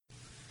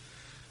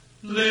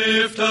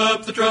Lift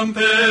up the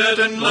trumpet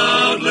and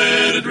loud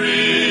let it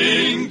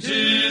ring.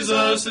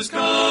 Jesus is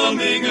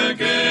coming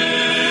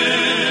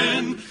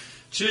again.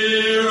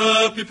 Cheer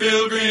up, ye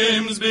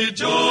pilgrims, be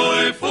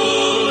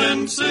joyful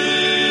and sing.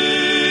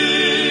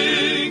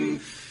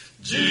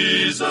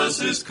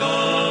 Jesus is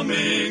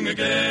coming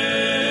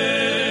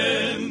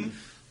again.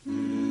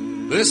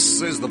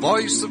 This is the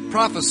voice of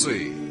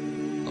prophecy,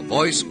 a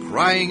voice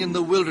crying in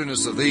the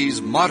wilderness of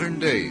these modern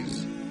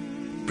days.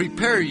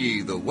 Prepare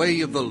ye the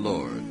way of the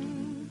Lord.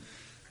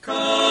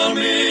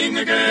 Coming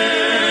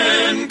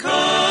again,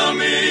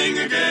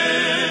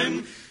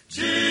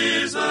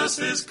 Jesus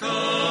is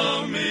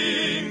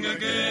coming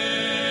again.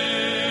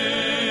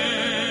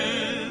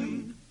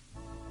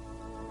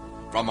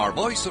 From our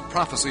Voice of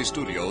Prophecy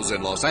studios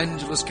in Los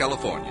Angeles,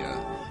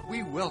 California,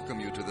 we welcome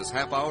you to this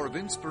half hour of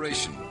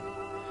inspiration.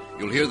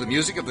 You'll hear the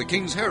music of the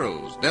King's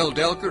Heralds,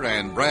 Delker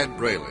and Brad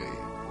Braley.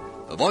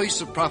 The Voice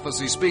of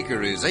Prophecy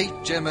speaker is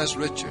H.M.S.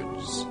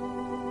 Richards.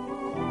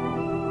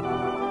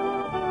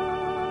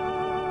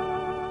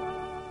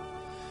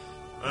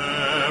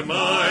 Am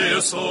I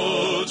a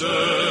soldier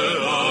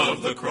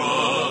of the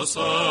cross,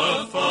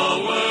 a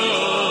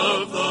follower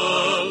of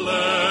the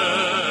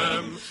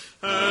Lamb?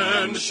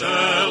 And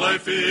shall I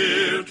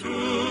fear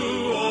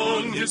to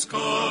own his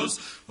cause,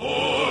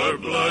 or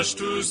blush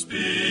to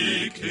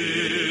speak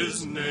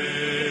his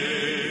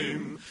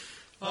name?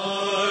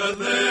 Are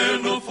there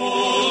no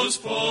foes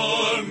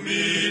for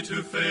me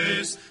to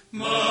face?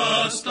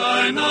 Must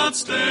I not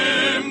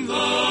stem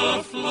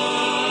the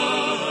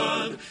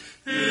flood?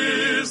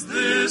 Is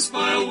this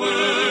vile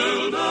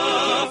world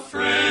a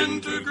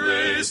friend to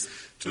grace,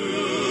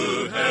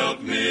 to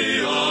help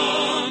me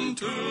on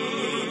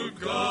to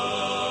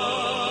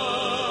God?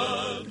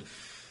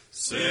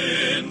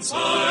 Since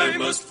I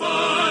must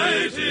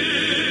fight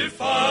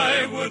if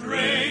I would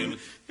reign,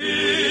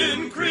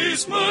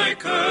 increase my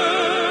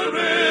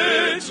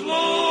courage,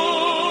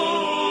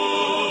 Lord.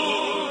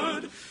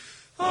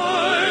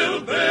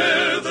 I'll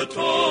bear the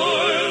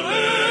toil,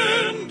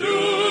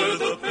 endure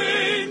the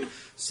pain,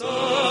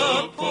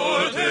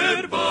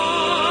 supported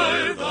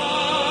by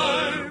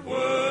thy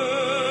word.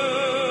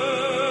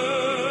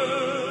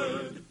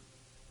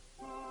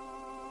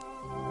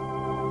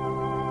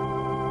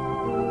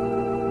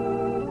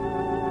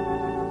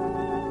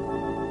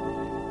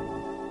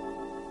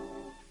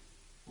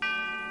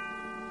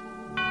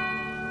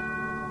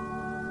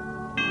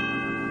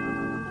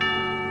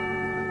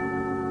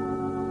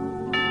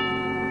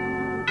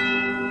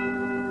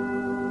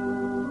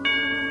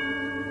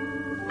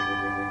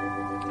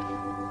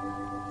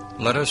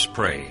 Let us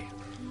pray.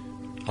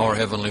 Our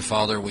Heavenly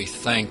Father, we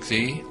thank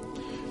Thee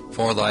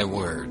for Thy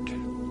Word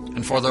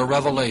and for the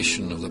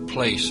revelation of the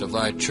place of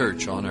Thy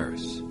church on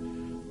earth.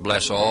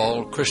 Bless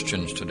all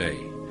Christians today,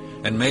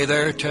 and may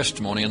their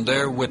testimony and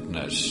their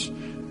witness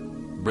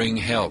bring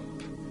help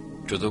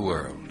to the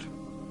world.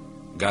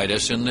 Guide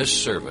us in this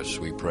service,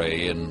 we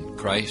pray in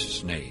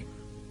Christ's name.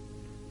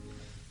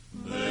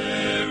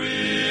 There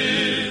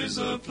is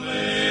a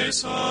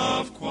place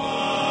of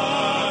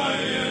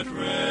quiet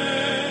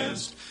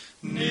rest,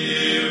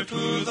 near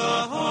to the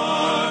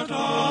heart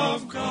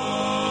of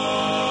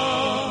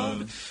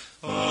God,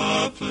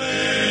 a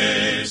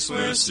place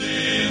where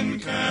sin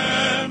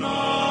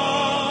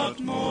cannot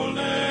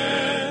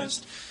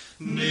molest,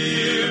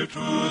 near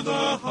to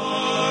the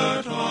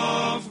heart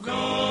of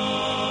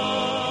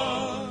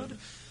God.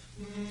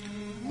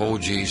 O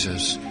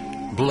Jesus,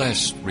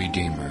 blessed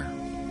Redeemer,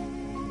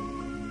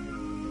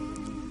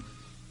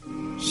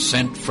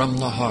 sent from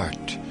the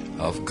heart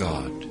of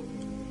God,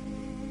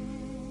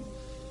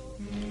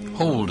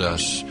 hold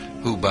us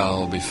who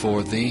bow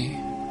before Thee,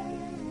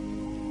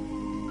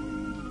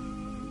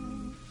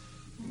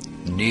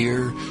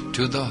 near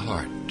to the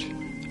heart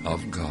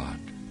of God.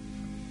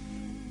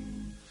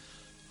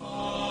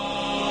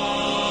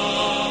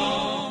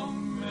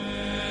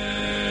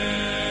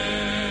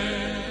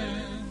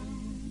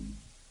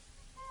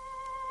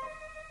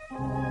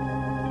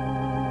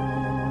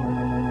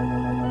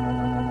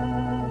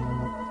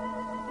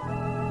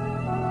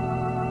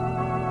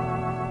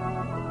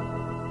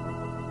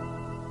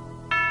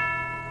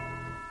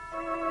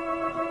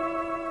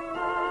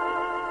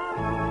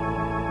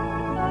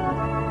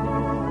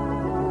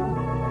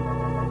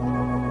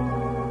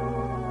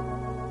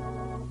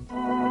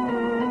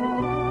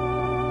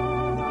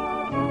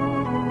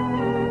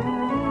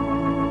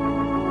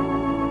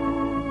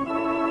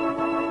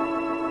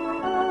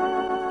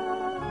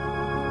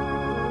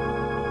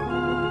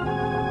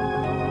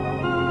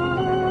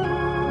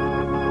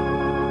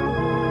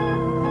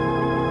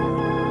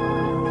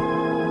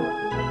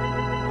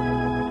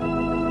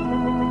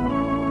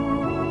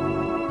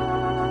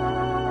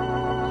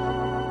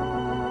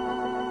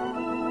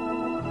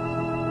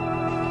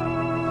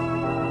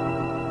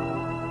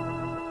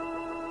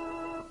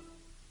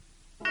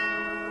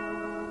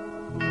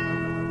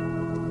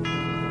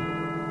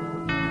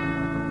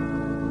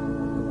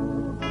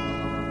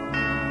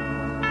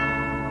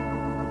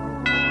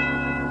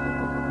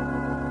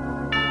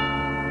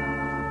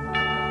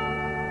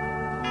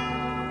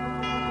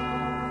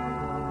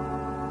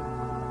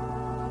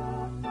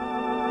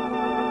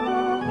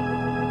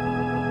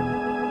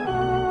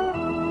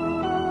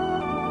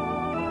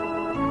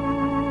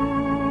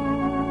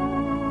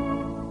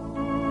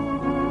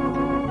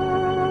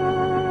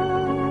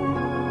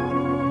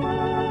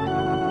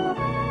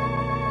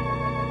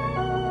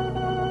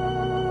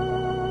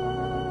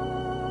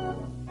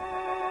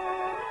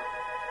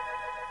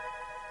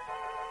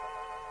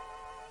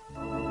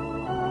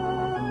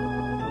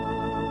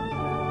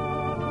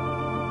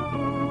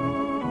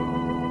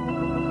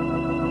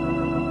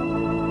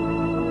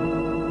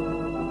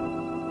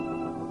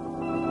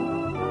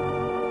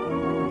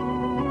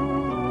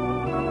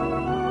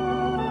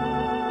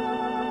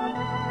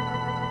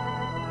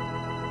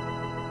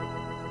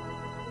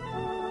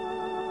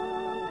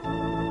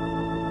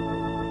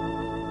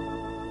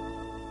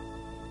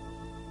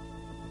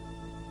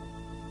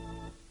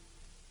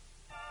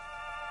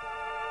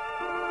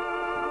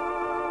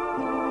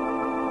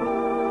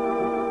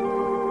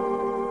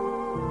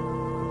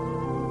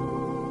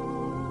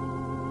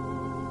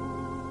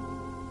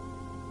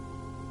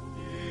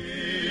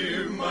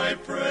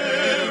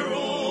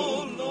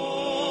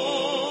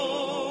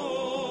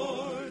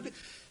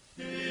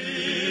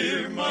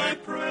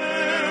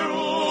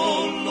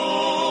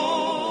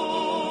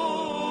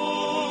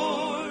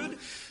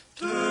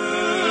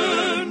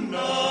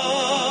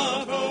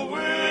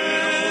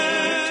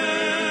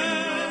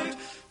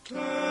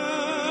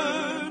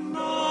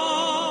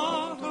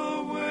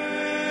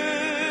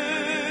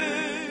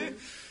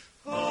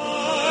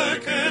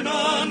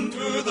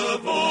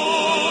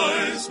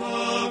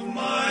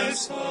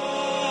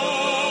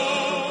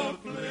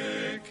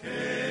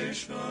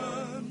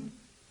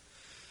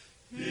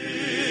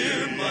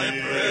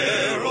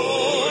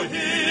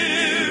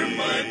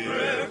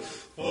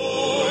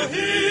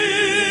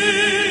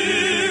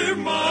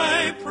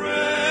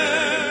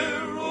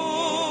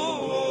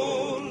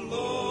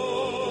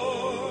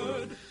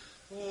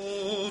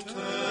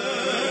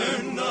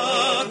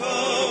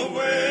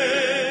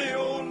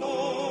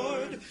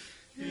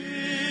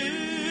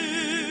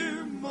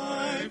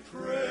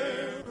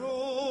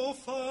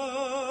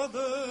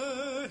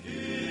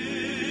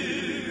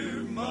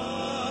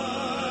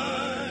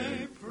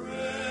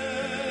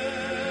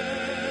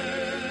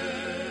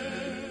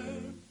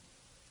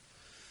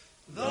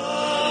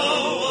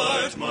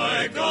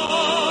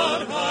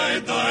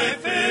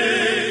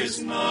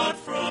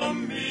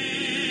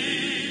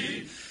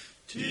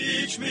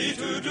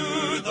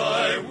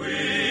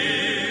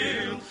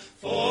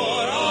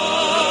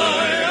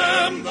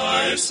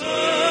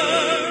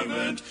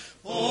 servant.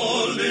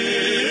 Oh,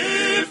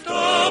 lift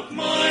up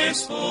my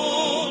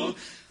soul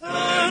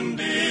and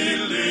deliver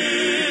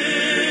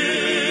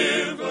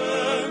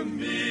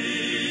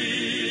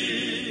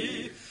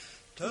me.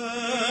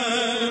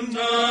 Turn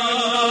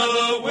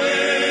not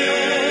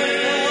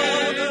away, O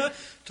Lord,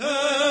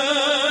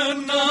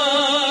 turn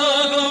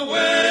not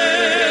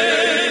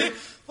away.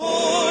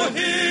 Oh,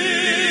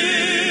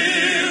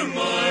 hear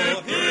my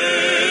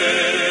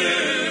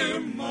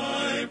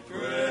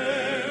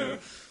prayer,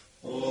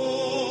 O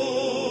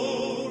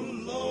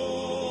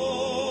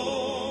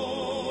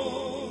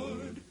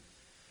Lord.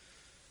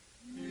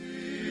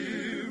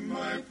 Hear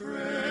my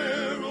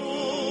prayer,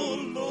 O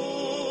Lord.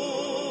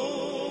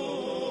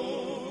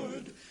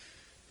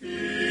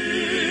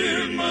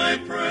 Hear my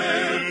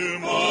prayer,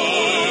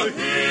 oh,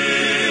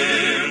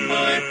 hear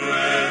my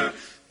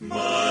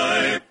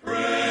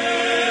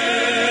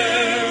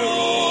prayer, O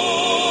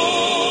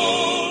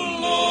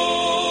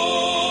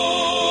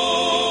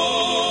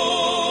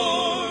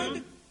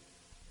Lord.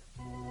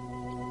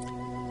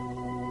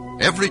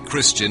 Every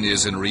Christian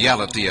is in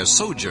reality a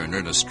sojourner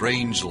in a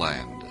strange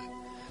land.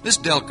 Miss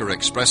Delker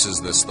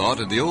expresses this thought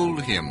in the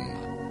old hymn,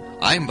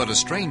 I'm but a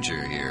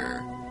stranger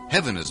here.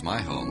 Heaven is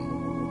my home.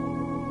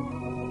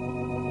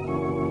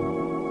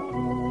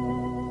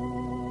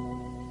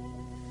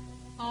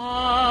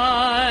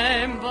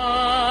 I'm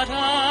but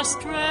a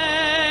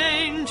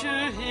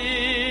stranger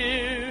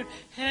here.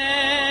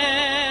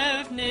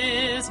 Heaven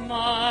is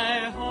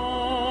my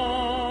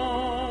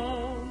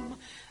home.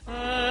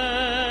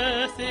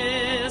 Earth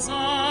is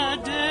a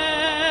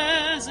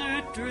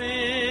desert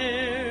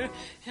drear.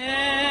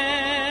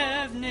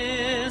 Heaven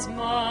is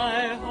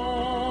my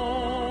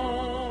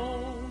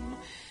home.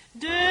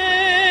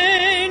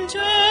 Danger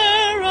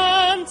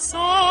and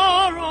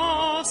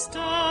sorrow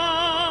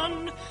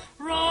stand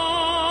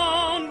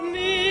round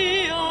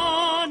me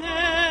on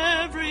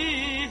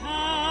every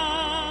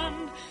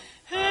hand.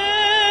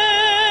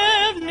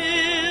 Heaven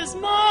is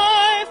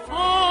my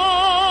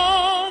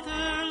fatherland.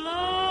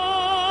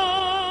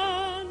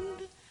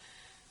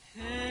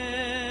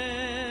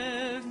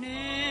 Heaven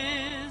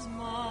is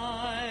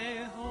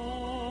my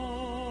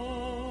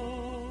home.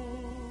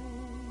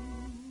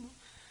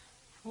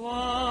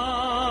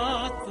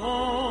 What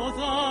though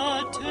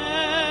the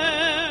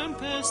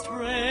tempest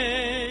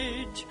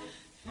rage?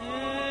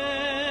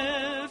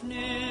 Heaven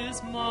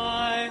is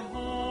my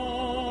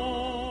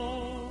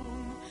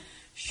home.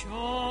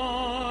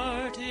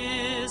 Short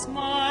is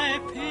my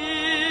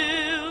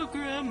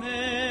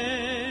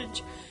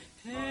pilgrimage.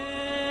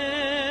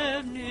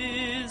 Heaven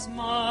is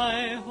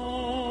my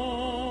home.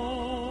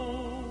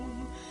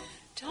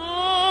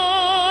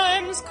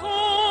 Time's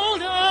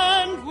cold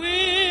and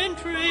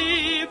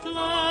wintry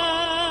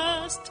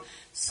blast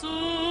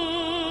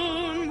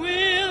soon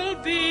will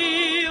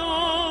be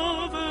overpast.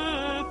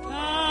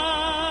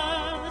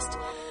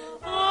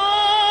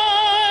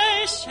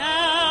 I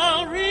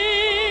shall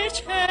reach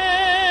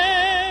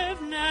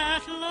heaven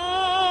at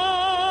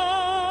last.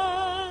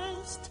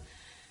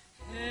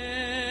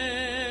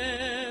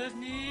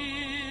 Heaven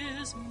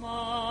is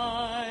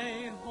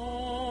my home.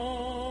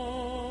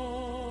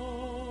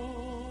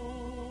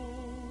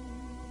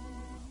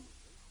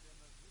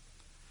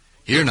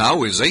 Here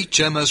now is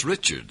H.M.S.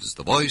 Richards,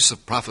 the Voice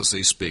of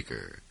Prophecy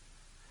speaker.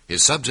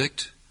 His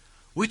subject,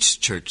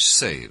 Which Church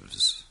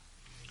Saves?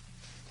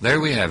 There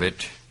we have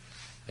it,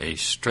 a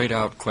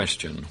straight-out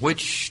question.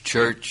 Which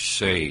church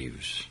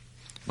saves?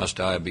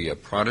 Must I be a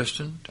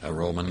Protestant, a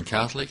Roman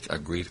Catholic, a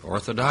Greek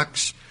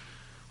Orthodox,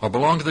 or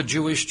belong to the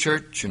Jewish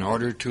church in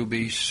order to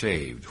be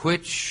saved?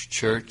 Which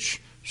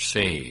church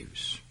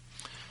saves?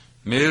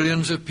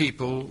 Millions of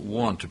people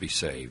want to be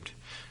saved.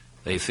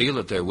 They feel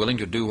that they're willing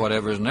to do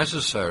whatever is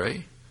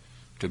necessary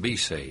to be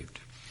saved.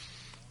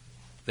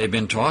 They've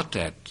been taught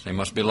that they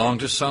must belong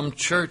to some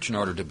church in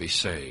order to be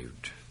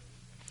saved.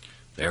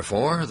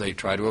 Therefore, they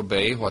try to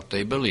obey what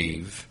they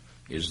believe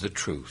is the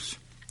truth.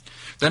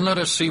 Then let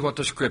us see what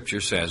the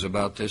Scripture says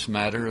about this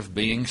matter of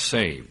being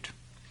saved.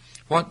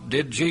 What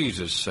did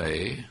Jesus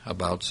say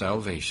about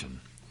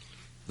salvation?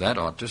 That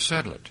ought to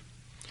settle it.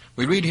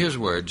 We read his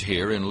words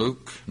here in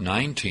Luke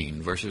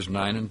 19, verses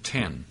 9 and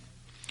 10.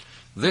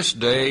 This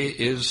day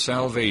is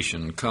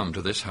salvation come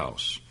to this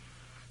house,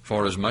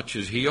 forasmuch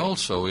as he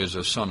also is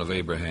a son of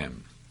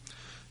Abraham.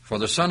 For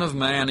the Son of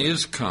Man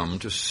is come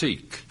to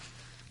seek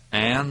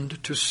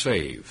and to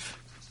save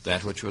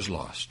that which was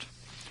lost.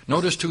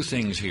 Notice two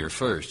things here.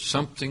 First,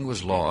 something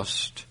was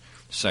lost.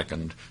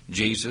 Second,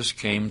 Jesus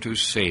came to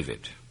save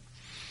it.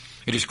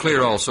 It is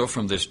clear also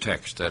from this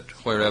text that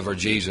wherever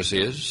Jesus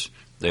is,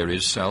 there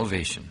is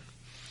salvation.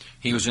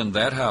 He was in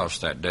that house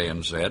that day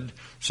and said,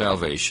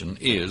 salvation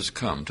is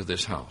come to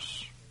this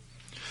house.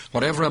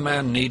 Whatever a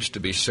man needs to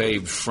be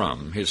saved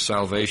from, his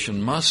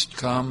salvation must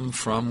come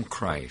from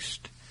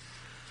Christ.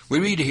 We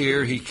read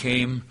here, he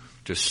came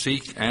to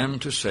seek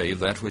and to save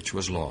that which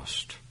was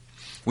lost.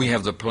 We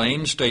have the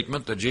plain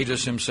statement that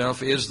Jesus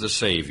himself is the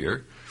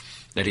Savior,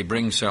 that he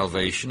brings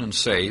salvation and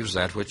saves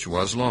that which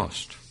was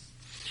lost.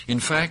 In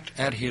fact,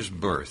 at his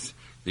birth,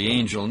 the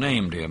angel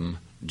named him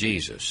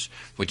Jesus,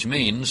 which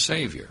means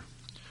Savior.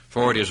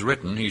 For it is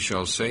written, He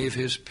shall save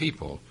His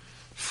people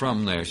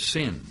from their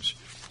sins.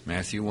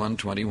 Matthew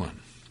 1:21.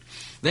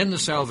 Then the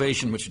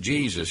salvation which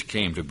Jesus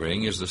came to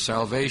bring is the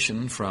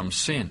salvation from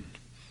sin.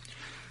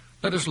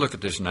 Let us look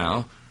at this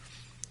now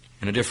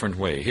in a different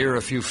way. Here are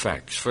a few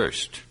facts.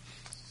 First,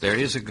 there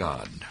is a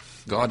God.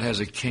 God has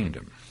a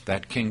kingdom.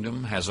 That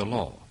kingdom has a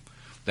law.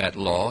 That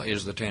law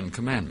is the Ten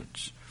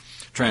Commandments.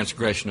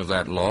 Transgression of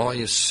that law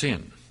is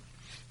sin.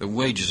 The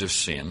wages of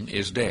sin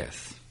is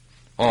death.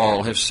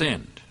 All have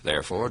sinned.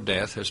 Therefore,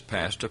 death has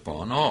passed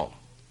upon all.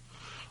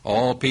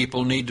 All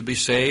people need to be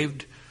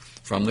saved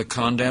from the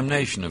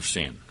condemnation of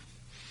sin.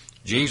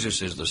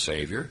 Jesus is the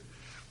Savior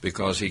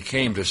because He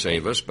came to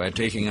save us by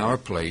taking our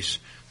place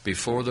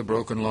before the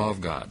broken law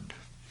of God.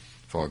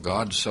 For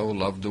God so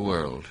loved the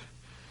world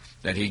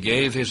that He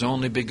gave His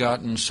only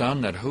begotten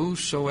Son, that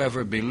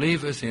whosoever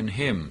believeth in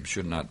Him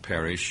should not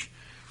perish,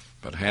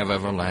 but have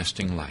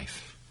everlasting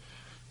life.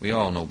 We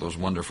all know those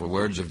wonderful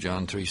words of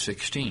John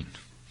 3:16.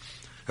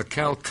 A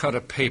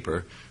Calcutta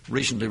paper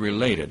recently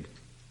related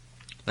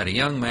that a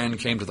young man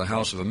came to the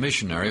house of a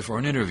missionary for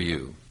an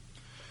interview.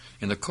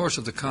 In the course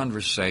of the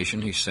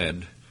conversation, he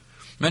said,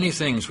 "Many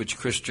things which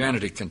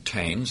Christianity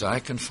contains I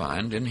can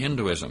find in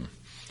Hinduism,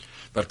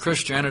 but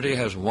Christianity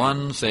has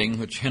one thing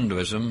which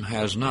Hinduism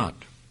has not."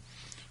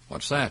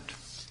 What's that?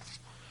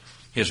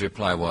 His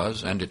reply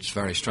was, and it's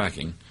very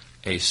striking,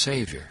 a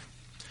Savior.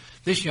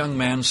 This young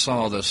man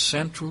saw the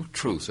central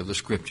truth of the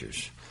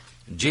Scriptures.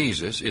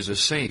 Jesus is a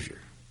Savior.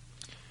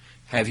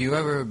 Have you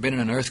ever been in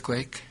an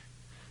earthquake?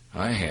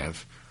 I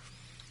have.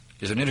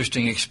 It's an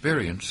interesting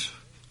experience.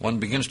 One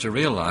begins to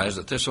realize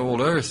that this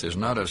old earth is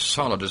not as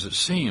solid as it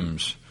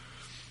seems.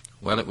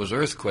 Well, it was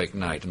earthquake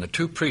night, and the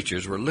two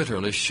preachers were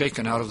literally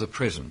shaken out of the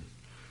prison.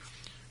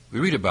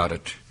 We read about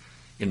it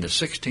in the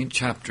 16th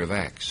chapter of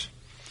Acts.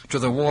 To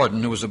the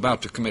warden who was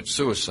about to commit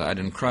suicide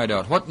and cried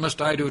out, "What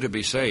must I do to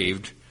be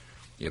saved?"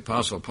 the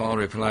Apostle Paul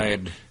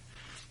replied,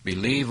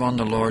 "Believe on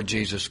the Lord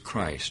Jesus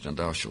Christ, and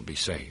thou shalt be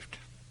saved."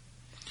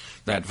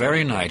 That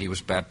very night he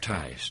was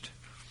baptized.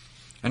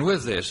 And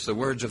with this, the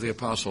words of the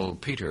Apostle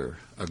Peter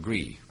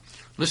agree.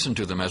 Listen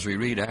to them as we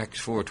read Acts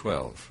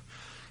 4:12.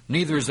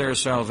 "Neither is there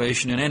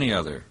salvation in any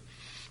other,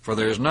 for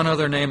there is none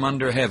other name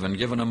under heaven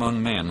given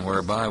among men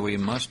whereby we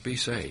must be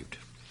saved."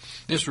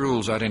 This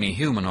rules out any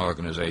human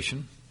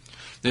organization.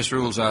 This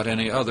rules out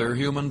any other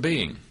human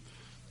being.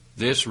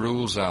 This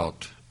rules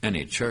out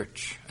any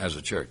church as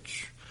a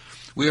church.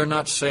 We are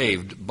not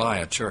saved by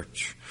a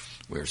church.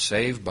 We are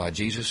saved by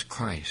Jesus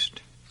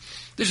Christ.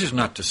 This is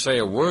not to say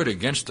a word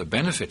against the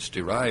benefits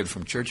derived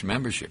from church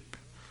membership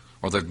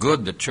or the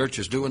good that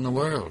churches do in the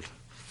world.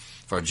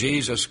 For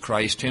Jesus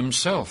Christ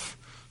Himself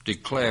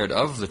declared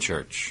of the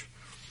church,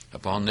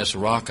 "Upon this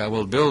rock I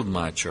will build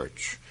my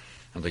church,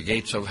 and the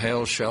gates of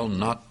hell shall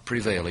not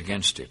prevail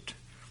against it."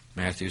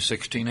 Matthew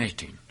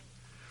 16:18.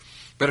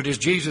 But it is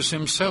Jesus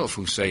Himself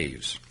who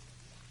saves.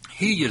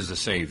 He is the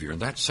Savior,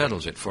 and that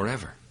settles it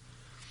forever.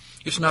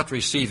 It's not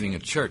receiving a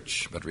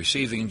church, but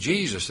receiving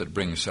Jesus that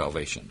brings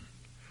salvation.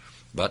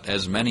 "But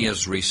as many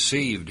as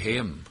received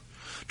Him,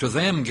 to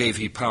them gave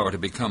He power to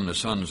become the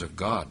sons of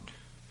God,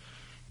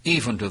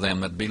 even to them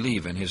that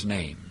believe in His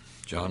name."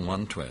 John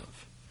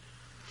 1:12.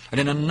 And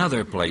in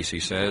another place He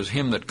says,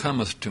 "Him that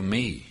cometh to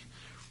me,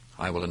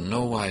 I will in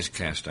no wise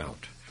cast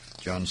out."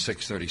 John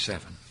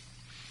 6:37.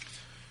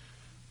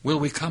 Will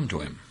we come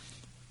to Him?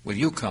 Will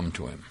you come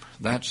to Him?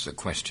 That's the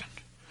question.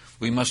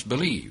 We must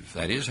believe,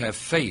 that is, have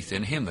faith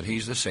in Him that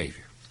He's the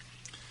Savior.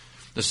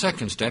 The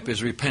second step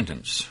is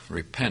repentance.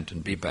 Repent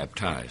and be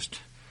baptized.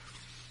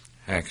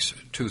 Acts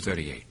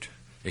 2:38.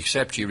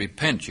 "Except ye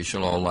repent, ye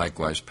shall all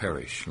likewise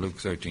perish." Luke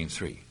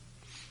 13:3.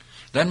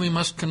 Then we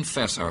must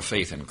confess our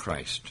faith in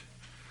Christ.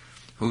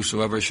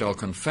 "Whosoever shall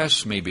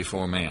confess me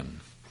before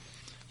men,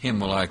 him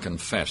will I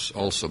confess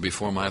also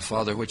before my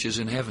Father which is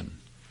in heaven."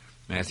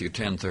 Matthew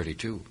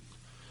 10:32.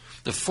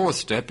 The fourth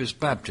step is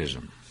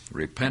baptism.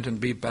 "Repent and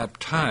be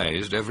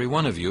baptized, every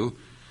one of you,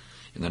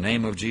 in the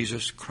name of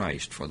Jesus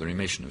Christ for the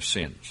remission of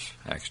sins."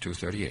 Acts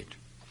 2:38.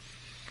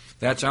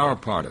 That's our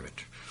part of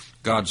it.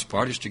 God's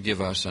part is to give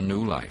us a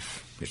new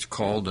life. It's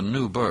called the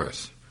new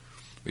birth.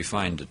 We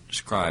find it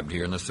described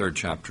here in the 3rd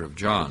chapter of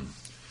John.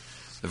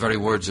 The very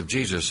words of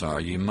Jesus are,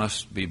 "Ye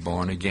must be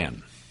born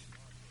again."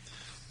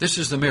 This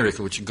is the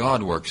miracle which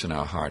God works in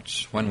our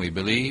hearts when we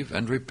believe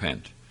and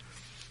repent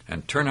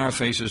and turn our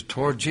faces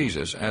toward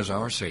Jesus as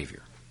our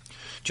Savior.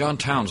 John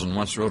Townsend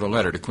once wrote a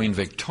letter to Queen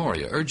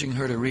Victoria urging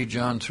her to read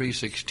John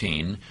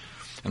 3:16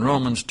 and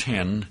Romans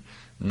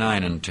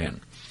 10:9 and 10,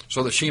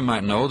 so that she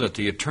might know that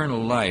the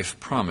eternal life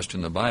promised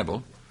in the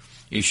Bible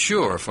is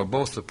sure for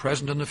both the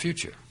present and the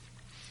future.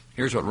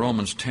 Here's what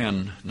Romans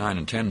 10:9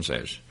 and 10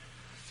 says.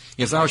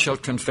 "If thou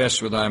shalt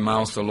confess with thy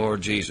mouth the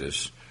Lord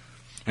Jesus,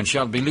 and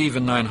shalt believe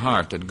in thine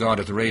heart that God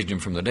hath raised him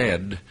from the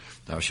dead,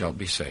 thou shalt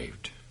be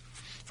saved.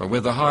 For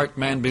with the heart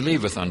man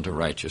believeth unto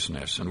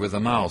righteousness, and with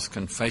the mouth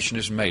confession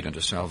is made unto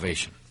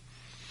salvation."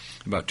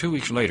 About 2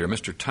 weeks later,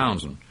 Mr.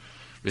 Townsend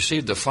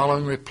received the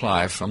following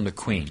reply from the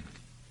Queen.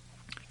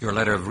 your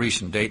letter of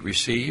recent date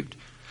received,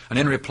 and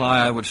in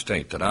reply I would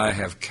state that I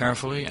have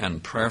carefully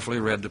and prayerfully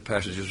read the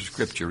passages of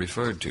Scripture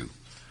referred to.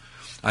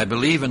 I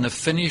believe in the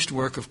finished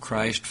work of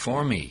Christ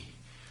for me,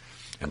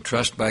 and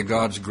trust by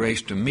God's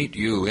grace to meet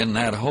you in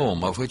that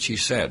home of which he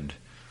said,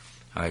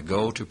 I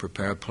go to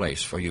prepare a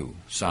place for you.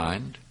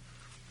 Signed,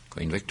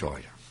 Queen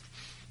Victoria.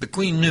 The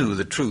Queen knew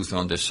the truth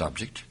on this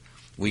subject.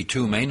 We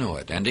too may know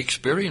it and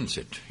experience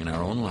it in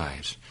our own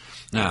lives.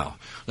 Now,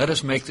 let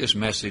us make this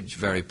message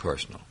very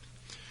personal.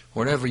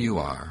 Wherever you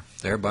are,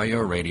 there by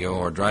your radio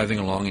or driving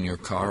along in your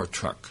car or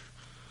truck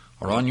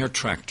or on your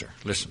tractor,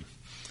 listen,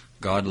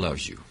 God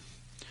loves you.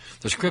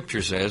 The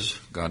Scripture says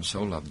God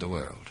so loved the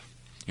world.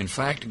 In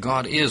fact,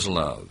 God is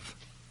love,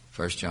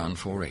 1 John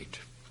 4:8.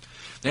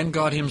 Then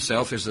God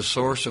himself is the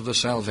source of the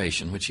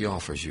salvation which he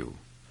offers you.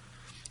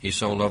 He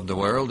so loved the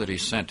world that he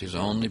sent his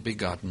only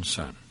begotten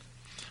Son.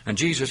 And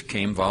Jesus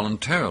came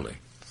voluntarily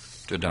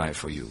to die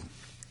for you.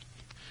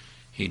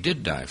 He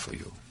did die for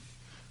you.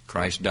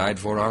 Christ died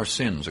for our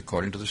sins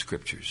according to the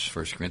Scriptures,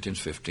 1 Corinthians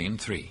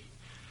 15:3.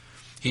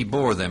 He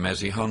bore them as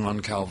he hung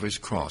on Calvary's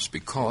cross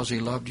because he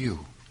loved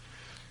you.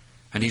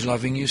 And he's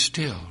loving you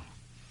still.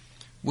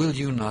 Will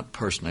you not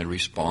personally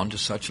respond to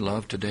such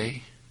love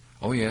today?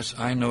 Oh yes,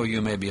 I know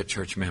you may be a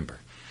church member.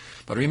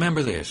 But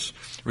remember this,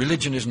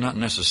 religion is not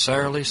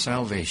necessarily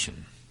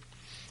salvation.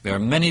 There are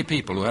many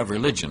people who have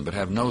religion but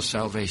have no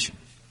salvation.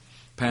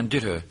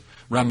 Pandita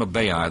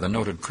Ramabai, the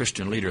noted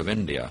Christian leader of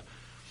India,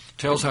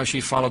 tells how she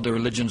followed the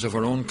religions of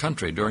her own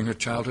country during her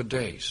childhood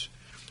days,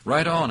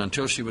 right on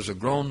until she was a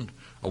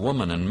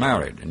woman and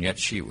married, and yet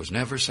she was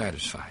never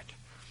satisfied.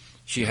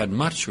 She had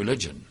much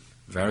religion,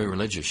 very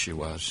religious she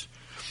was.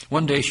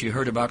 One day she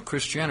heard about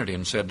Christianity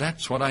and said,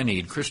 that's what I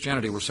need.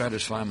 Christianity will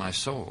satisfy my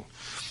soul.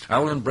 I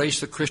will embrace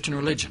the Christian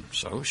religion.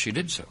 So she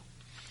did so.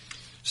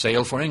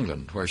 Sailed for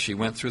England, where she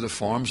went through the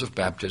forms of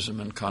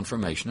baptism and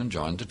confirmation and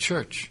joined the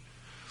church.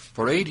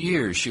 For 8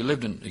 years she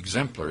lived an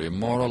exemplary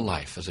moral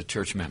life as a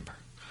church member.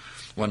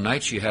 One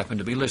night she happened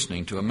to be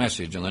listening to a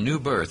message on the new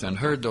birth and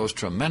heard those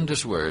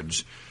tremendous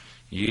words,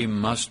 ye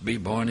must be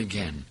born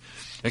again.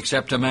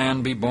 Except a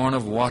man be born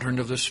of water and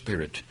of the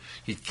Spirit,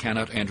 he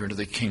cannot enter into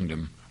the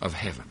kingdom of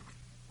heaven.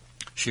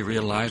 She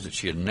realized that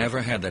she had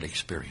never had that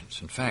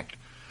experience. In fact,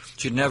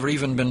 she had never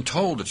even been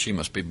told that she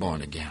must be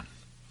born again,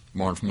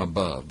 born from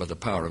above by the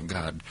power of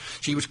God.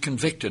 She was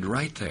convicted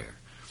right there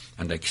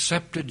and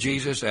accepted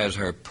Jesus as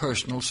her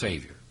personal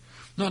Savior,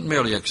 not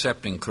merely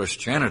accepting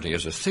Christianity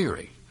as a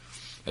theory,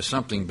 as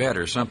something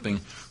better,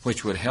 something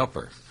which would help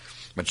her,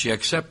 but she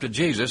accepted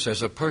Jesus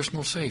as a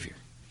personal Savior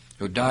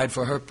who died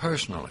for her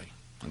personally,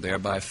 and there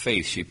by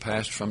faith she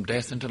passed from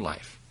death into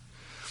life.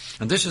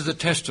 And this is the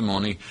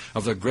testimony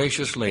of the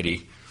gracious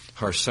lady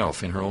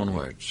herself in her own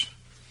words.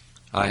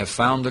 I have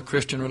found the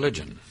Christian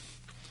religion,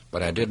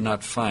 but I did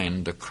not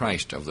find the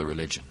Christ of the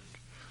religion.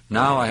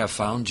 Now I have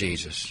found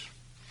Jesus.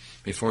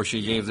 Before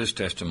she gave this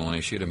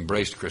testimony, she had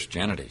embraced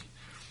Christianity,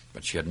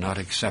 but she had not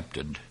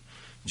accepted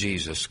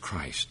Jesus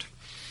Christ.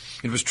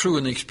 It was true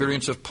in the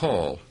experience of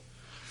Paul,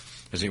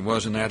 as it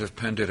was in that of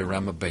Pandita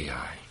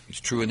Ramabai. It's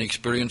true in the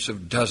experience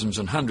of dozens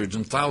and hundreds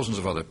and thousands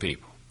of other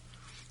people.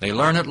 They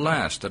learn at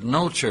last that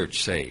no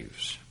church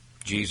saves.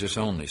 Jesus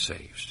only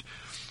saves.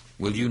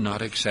 Will you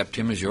not accept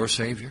him as your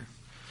Savior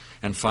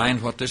and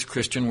find what this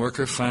Christian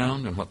worker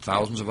found and what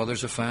thousands of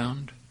others have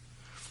found?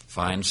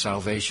 Find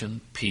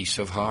salvation, peace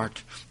of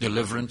heart,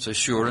 deliverance,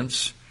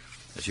 assurance,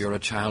 as you're a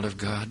child of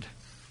God.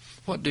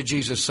 What did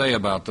Jesus say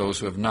about those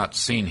who have not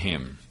seen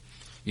him,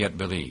 yet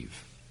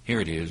believe? Here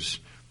it is,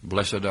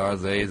 blessed are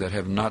they that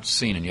have not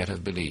seen and yet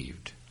have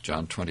believed.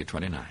 John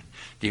 20:29.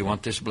 Do you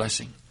want this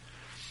blessing?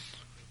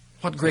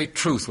 What great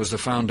truth was the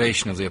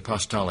foundation of the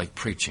apostolic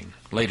preaching,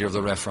 later of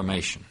the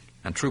Reformation,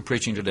 and true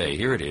preaching today?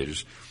 Here it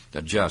is,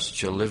 the just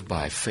shall live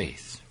by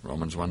faith,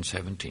 Romans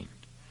 1:17.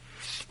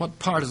 What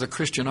part of the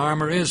Christian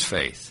armor is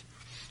faith?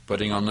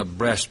 Putting on the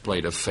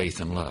breastplate of faith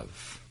and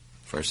love,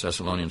 1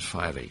 Thessalonians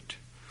 5:8.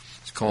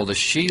 It's called the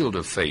shield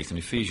of faith in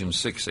Ephesians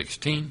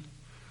 6:16.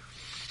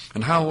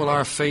 And how will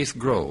our faith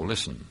grow?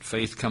 Listen,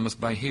 faith cometh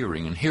by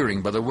hearing, and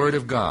hearing by the word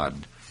of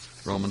God,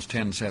 Romans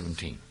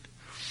 10:17.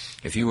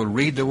 If you will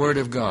read the Word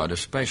of God,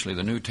 especially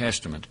the New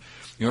Testament,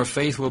 your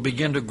faith will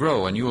begin to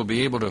grow and you will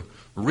be able to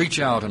reach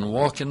out and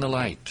walk in the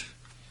light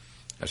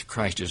as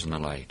Christ is in the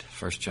light.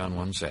 1 John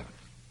 1:7.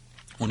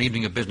 One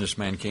evening a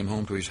businessman came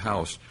home to his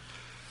house,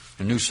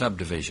 a new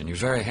subdivision. He was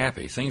very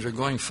happy. Things were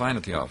going fine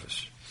at the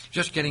office.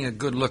 Just getting a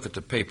good look at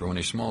the paper when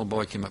his small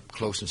boy came up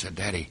close and said,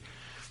 Daddy,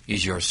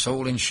 is your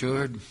soul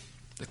insured?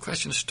 The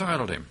question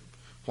startled him.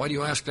 Why do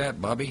you ask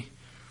that, Bobby?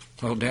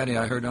 Well, Daddy,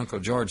 I heard Uncle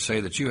George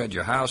say that you had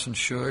your house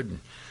insured and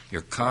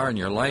your car and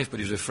your life, but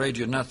he's afraid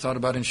you had not thought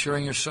about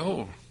insuring your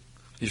soul.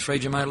 He's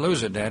afraid you might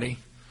lose it, Daddy.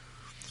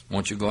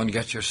 Won't you go and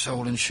get your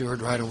soul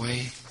insured right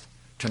away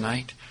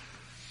tonight?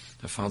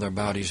 The father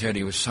bowed his head.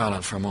 He was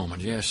silent for a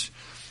moment. Yes,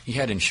 he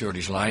had insured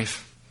his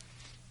life,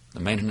 the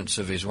maintenance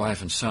of his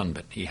wife and son,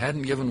 but he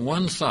hadn't given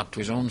one thought to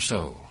his own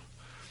soul.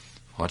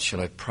 What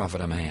shall it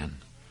profit a man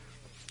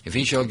if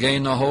he shall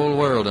gain the whole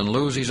world and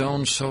lose his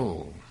own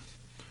soul?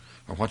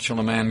 Or what shall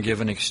a man give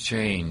in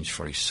exchange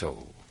for his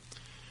soul?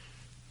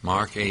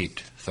 Mark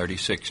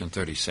 8:36 and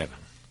 37.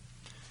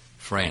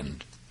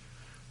 Friend,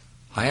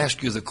 I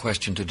ask you the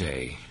question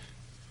today,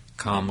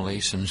 calmly,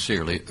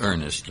 sincerely,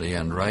 earnestly,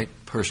 and right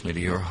personally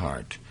to your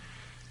heart.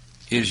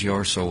 Is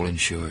your soul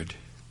insured?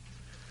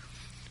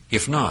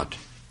 If not,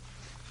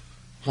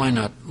 why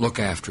not look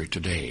after it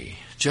today,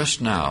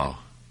 just now,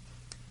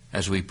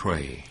 as we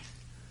pray?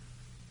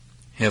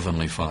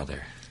 Heavenly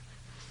Father,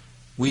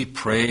 we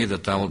pray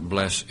that Thou wilt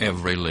bless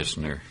every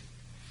listener,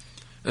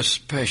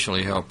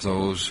 especially help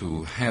those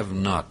who have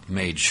not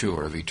made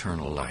sure of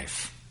eternal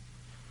life.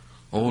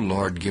 O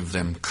Lord, give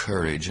them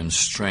courage and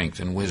strength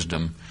and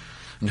wisdom,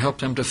 and help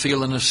them to feel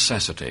the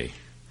necessity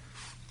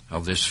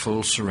of this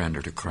full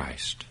surrender to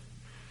Christ.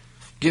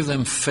 Give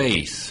them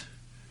faith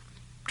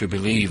to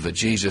believe that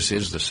Jesus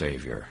is the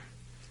Savior,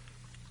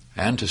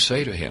 and to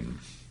say to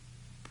Him,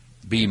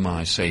 be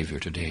my Savior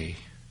today.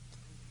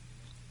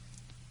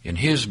 In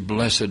His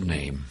blessed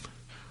name,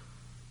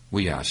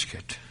 we ask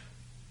it.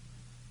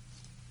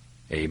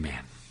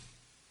 Amen.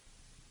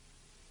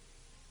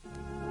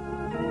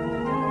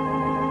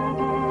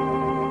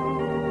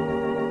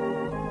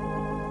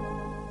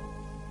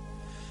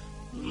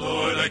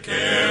 Lord, I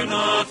care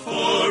not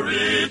for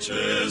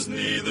riches,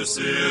 neither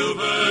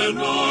silver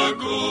nor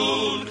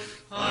gold.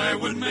 I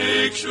would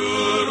make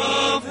sure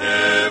of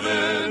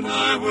heaven,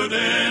 I would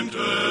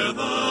enter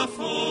the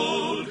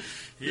fold.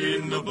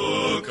 In the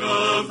book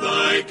of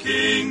Thy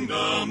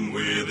kingdom,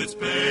 with its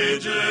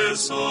pages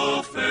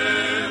so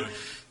fair,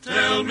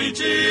 tell me,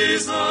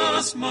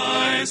 Jesus,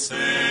 my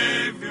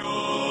Savior,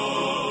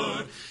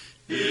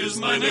 is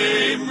my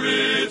name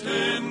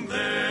written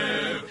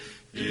there?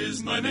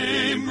 Is my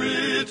name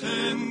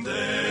written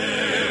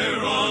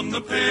there on the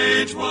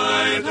page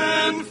white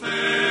and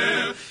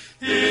fair,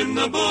 in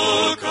the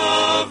book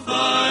of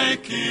Thy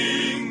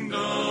kingdom?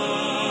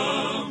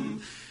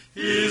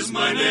 Is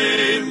my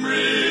name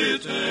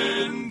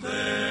written there?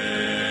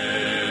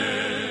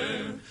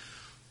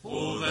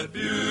 Oh, that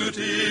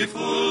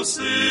beautiful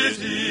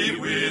city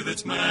with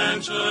its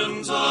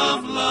mansions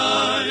of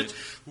light,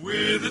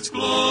 with its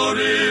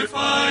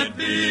glorified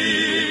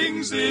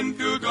beings in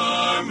pure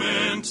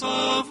garments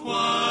of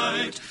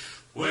white,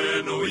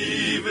 where no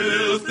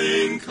evil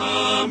thing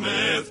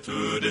cometh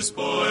to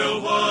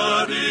despoil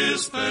what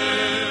is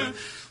fair,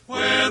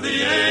 where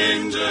the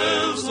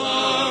angels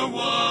are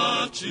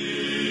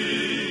watching.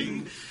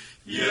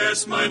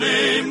 Yes, my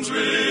name's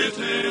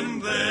written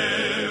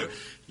there.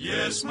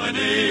 Yes, my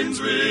name's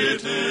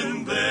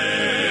written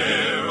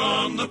there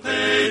on the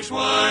page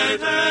white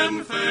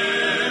and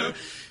fair,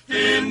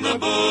 in the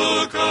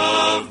book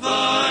of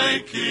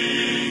Thy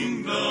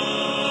kingdom.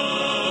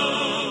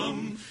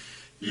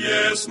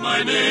 Yes,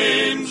 my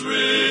name's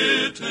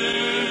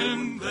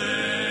written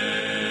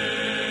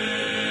there.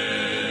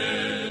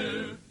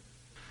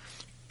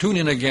 Tune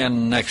in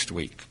again next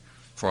week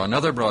for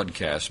another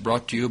broadcast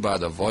brought to you by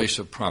the Voice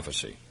of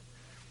Prophecy.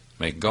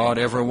 May God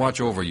ever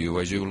watch over you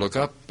as you look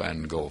up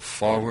and go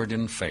forward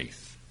in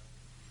faith.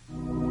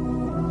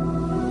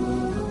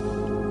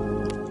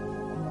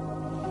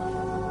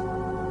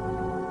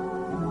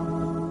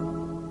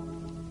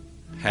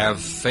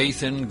 Have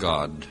faith in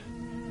God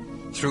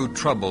through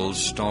trouble's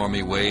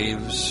stormy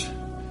waves.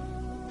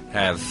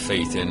 Have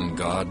faith in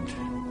God.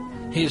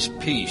 His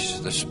peace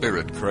the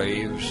spirit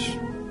craves.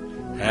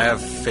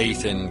 Have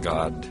faith in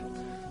God,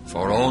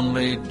 for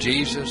only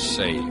Jesus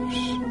saves.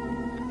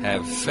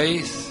 Have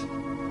faith,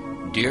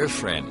 dear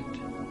friend,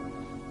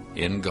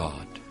 in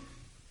God.